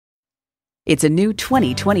It's a new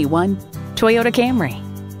 2021 Toyota Camry.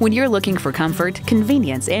 When you're looking for comfort,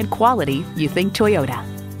 convenience, and quality, you think Toyota.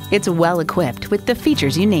 It's well equipped with the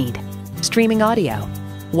features you need: streaming audio,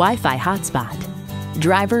 Wi-Fi hotspot,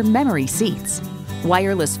 driver memory seats,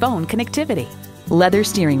 wireless phone connectivity, leather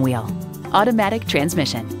steering wheel, automatic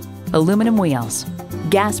transmission, aluminum wheels,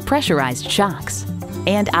 gas pressurized shocks,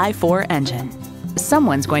 and i4 engine.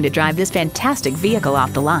 Someone's going to drive this fantastic vehicle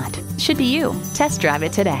off the lot. Should be you. Test drive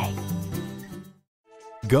it today.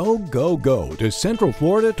 Go, go, go to Central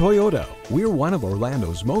Florida Toyota. We're one of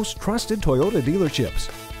Orlando's most trusted Toyota dealerships.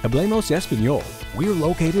 Hablemos Espanol. We're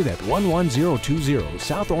located at 11020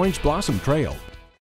 South Orange Blossom Trail